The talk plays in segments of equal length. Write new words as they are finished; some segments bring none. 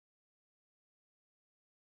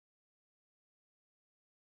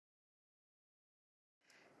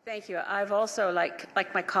Thank you. I've also,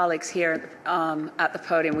 like my colleagues here at the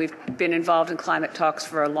podium, we've been involved in climate talks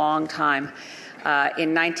for a long time.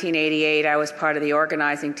 In 1988, I was part of the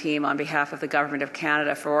organizing team on behalf of the Government of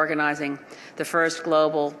Canada for organizing the first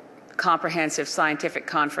global comprehensive scientific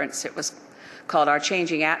conference. It was called Our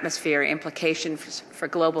Changing Atmosphere, Implications for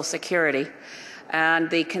Global Security. And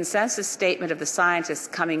the consensus statement of the scientists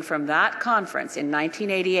coming from that conference in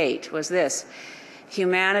 1988 was this: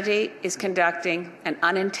 humanity is conducting an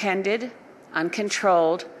unintended,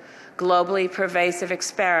 uncontrolled, globally pervasive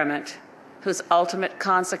experiment whose ultimate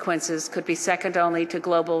consequences could be second only to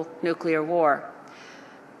global nuclear war.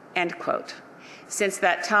 End quote. Since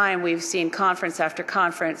that time, we've seen conference after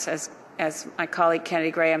conference, as my colleague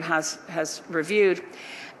Kennedy Graham has reviewed,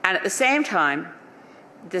 and at the same time,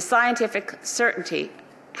 the scientific certainty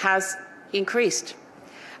has increased.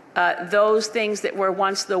 Those things that were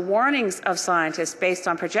once the warnings of scientists based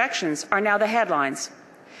on projections are now the headlines.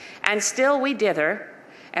 And still we dither,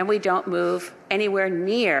 and we don't move anywhere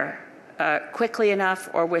near quickly enough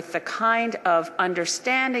or with the kind of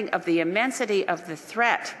understanding of the immensity of the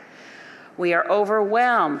threat. We are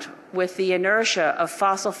overwhelmed with the inertia of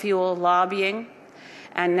fossil fuel lobbying.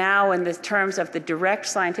 And now, in the terms of the direct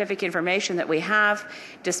scientific information that we have,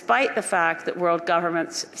 despite the fact that world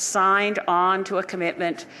governments signed on to a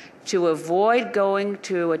commitment to avoid going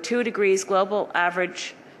to a 2 degrees global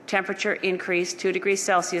average temperature increase, 2 degrees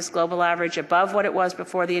Celsius global average above what it was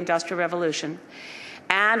before the Industrial Revolution,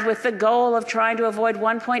 and with the goal of trying to avoid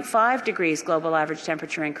 1.5 degrees global average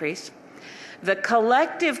temperature increase, the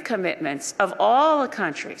collective commitments of all the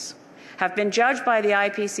countries have been judged by the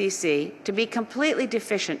IPCC to be completely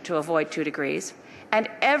deficient to avoid 2 degrees, and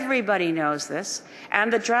everybody knows this,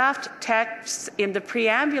 and the draft texts in the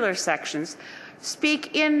preambular sections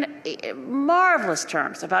speak in marvelous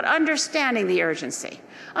terms about understanding the urgency,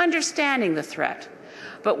 understanding the threat.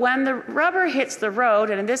 But when the rubber hits the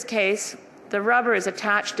road, and in this case, the rubber is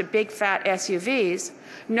attached to big fat SUVs,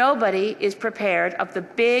 nobody is prepared of the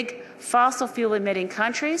big fossil fuel emitting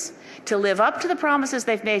countries to live up to the promises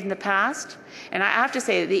they've made in the past. And I have to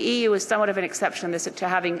say that the EU is somewhat of an exception in this, to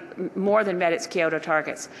having more than met its Kyoto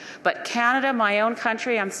targets. But Canada, my own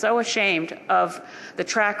country, I'm so ashamed of the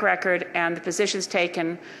track record and the positions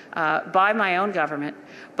taken by my own government.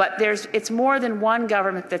 But it's more than one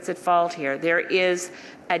government that's at fault here. There is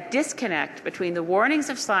a disconnect between the warnings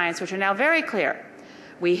of science, which are now very clear.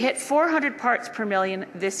 We hit 400 parts per million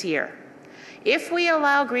this year. If we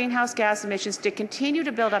allow greenhouse gas emissions to continue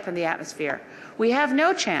to build up in the atmosphere, we have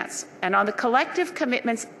no chance. And on the collective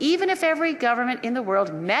commitments, even if every government in the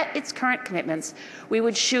world met its current commitments, we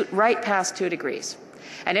would shoot right past 2 degrees.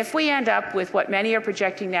 And if we end up with what many are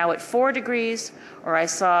projecting now at 4 degrees, or I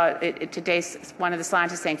saw today one of the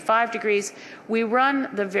scientists saying 5 degrees, we run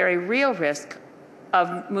the very real risk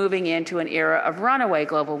of moving into an era of runaway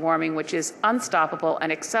global warming, which is unstoppable and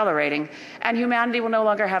accelerating, and humanity will no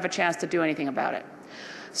longer have a chance to do anything about it.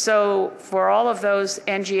 So for all of those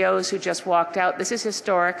NGOs who just walked out, this is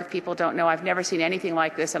historic. If people don't know, I've never seen anything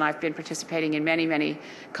like this, and I've been participating in many, many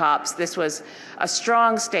COPs. This was a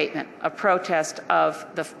strong statement, a protest of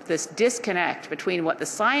this disconnect between what the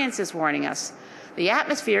science is warning us. The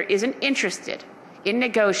atmosphere isn't interested in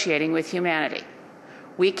negotiating with humanity.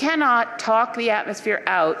 We cannot talk the atmosphere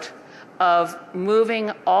out of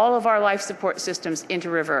moving all of our life support systems into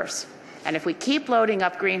reverse. And if we keep loading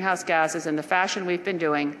up greenhouse gases in the fashion we've been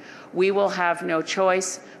doing, we will have no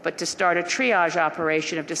choice but to start a triage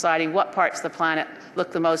operation of deciding what parts of the planet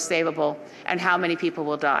look the most savable and how many people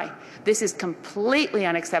will die. This is completely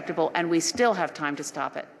unacceptable, and we still have time to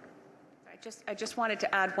stop it. I just wanted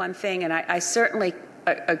to add one thing, and I certainly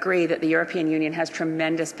agree that the European Union has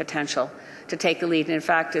tremendous potential to take the lead, and in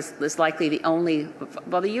fact is likely the only,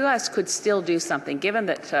 well, the U.S. could still do something, given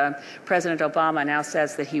that President Obama now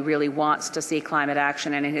says that he really wants to see climate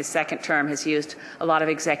action, and in his second term has used a lot of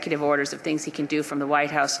executive orders of things he can do from the White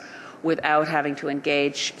House without having to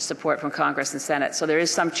engage support from Congress and Senate. So there is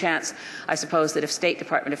some chance, I suppose, that if State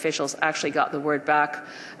Department officials actually got the word back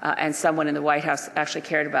and someone in the White House actually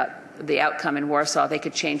cared about the outcome in Warsaw, they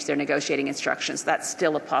could change their negotiating instructions. That's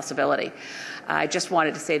still a possibility. I just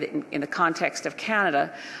wanted to say that in the context of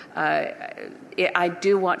Canada, I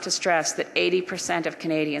do want to stress that 80% of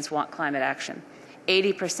Canadians want climate action.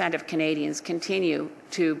 80% of Canadians continue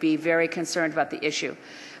to be very concerned about the issue.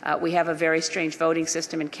 We have a very strange voting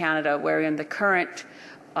system in Canada wherein the current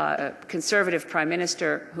Conservative Prime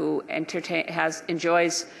Minister, who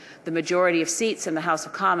enjoys the majority of seats in the House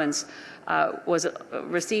of Commons,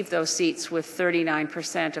 received those seats with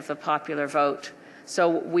 39% of the popular vote. So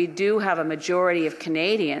we do have a majority of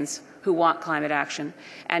Canadians who want climate action.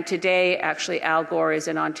 And today, actually, Al Gore is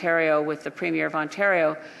in Ontario with the Premier of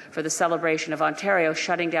Ontario for the celebration of Ontario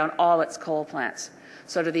shutting down all its coal plants.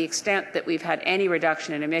 So to the extent that we've had any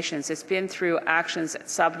reduction in emissions, it's been through actions at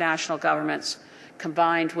subnational governments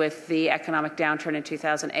combined with the economic downturn in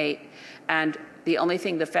 2008. And the only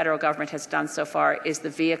thing the federal government has done so far is the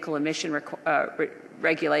vehicle emission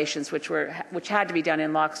regulations, which had to be done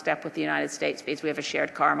in lockstep with the United States because we have a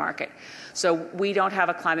shared car market. So we don't have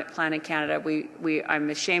a climate plan in Canada. I'm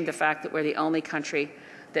ashamed of the fact that we're the only country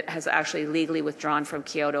that has actually legally withdrawn from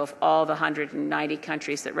Kyoto. Of all the 190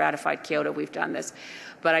 countries that ratified Kyoto, we've done this.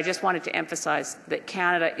 But I just wanted to emphasize that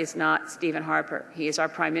Canada is not Stephen Harper. He is our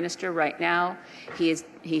Prime Minister right now. He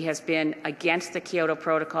has been against the Kyoto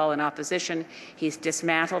Protocol in opposition. He's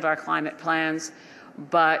dismantled our climate plans.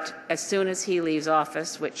 But as soon as he leaves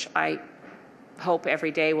office, which I hope every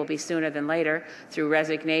day will be sooner than later, through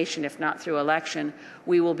resignation, if not through election,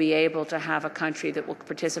 we will be able to have a country that will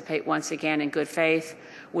participate once again in good faith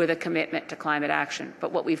with a commitment to climate action.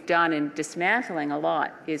 But what we've done in dismantling a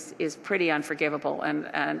lot is pretty unforgivable,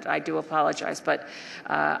 and I do apologize. But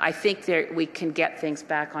I think we can get things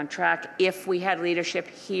back on track if we had leadership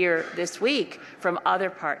here this week from other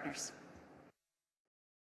partners.